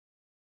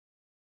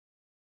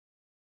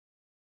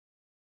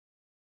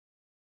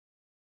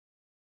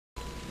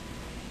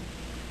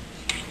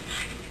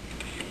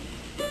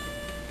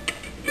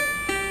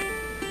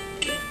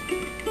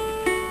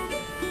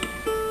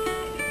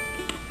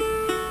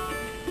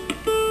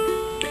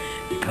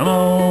come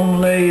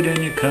home late and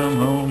you come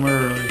home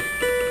early.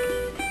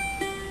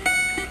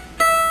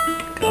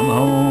 Come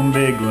home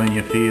big when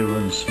you're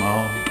feeling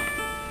small.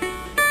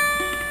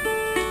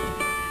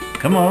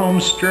 Come home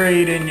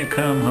straight and you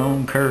come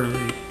home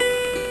curly.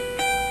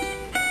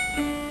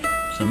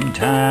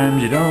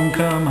 Sometimes you don't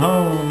come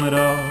home at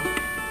all.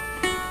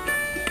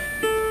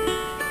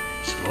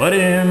 So what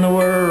in the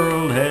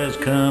world has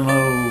come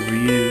over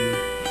you?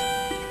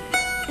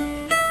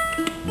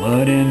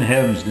 What in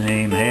heaven's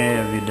name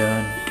have you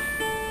done?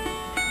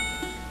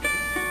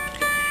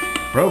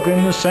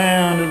 Broken the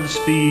sound of the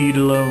speed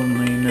of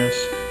loneliness.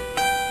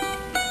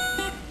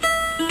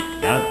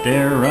 Out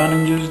there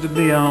running just to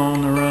be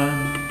on the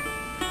run.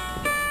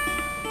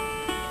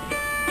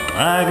 Well,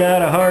 I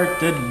got a heart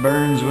that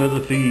burns with a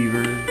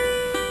fever.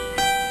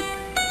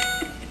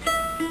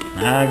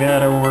 I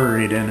got a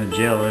worried and a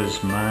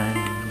jealous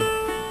mind.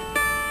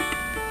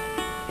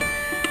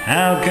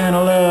 How can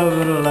a love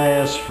that'll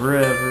last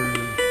forever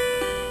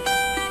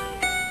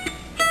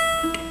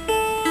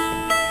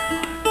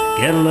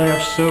get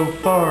left so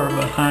far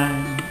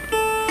behind?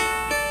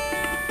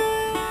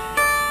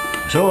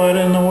 So what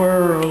in the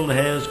world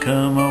has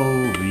come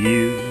over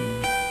you?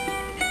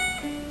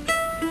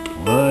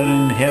 What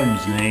in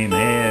heaven's name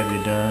have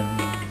you done?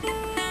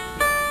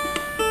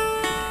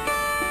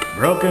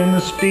 Broken the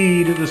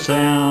speed of the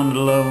sound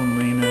of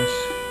loneliness.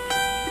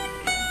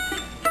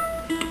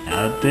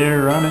 Out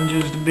there running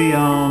just to be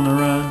on the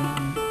run.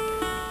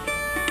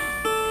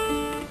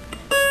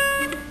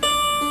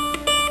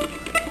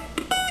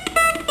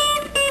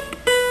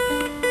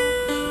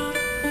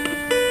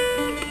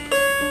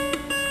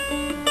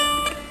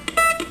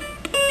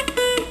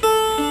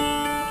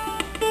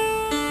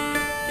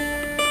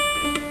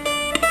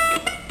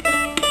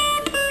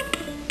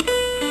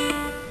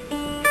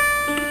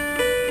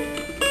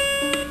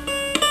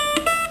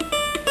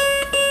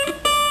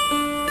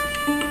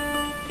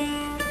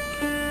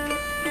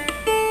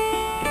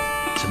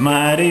 It's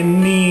mighty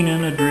mean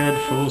and a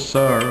dreadful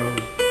sorrow.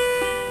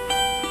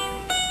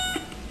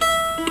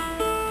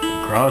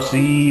 Across the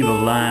evil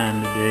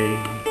line today.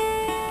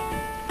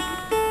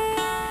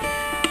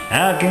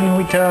 How can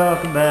we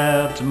talk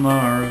about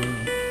tomorrow?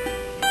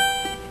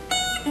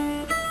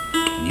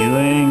 You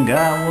ain't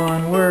got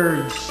one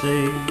word to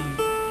say.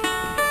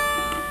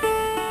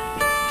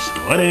 So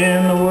what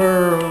in the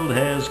world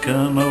has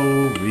come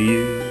over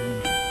you?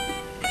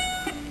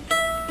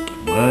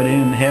 What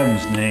in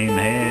heaven's name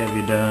have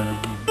you done?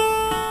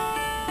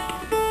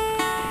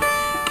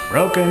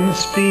 Broken the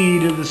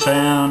speed of the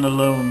sound of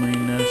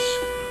loneliness.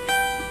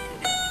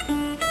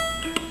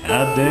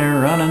 Out there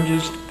running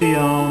just to be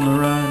on the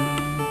run.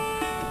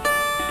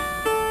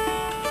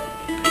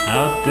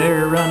 Out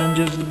there running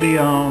just to be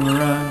on the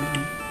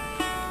run.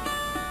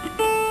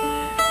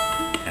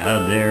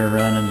 Out there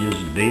running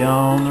just to be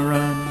on the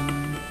run.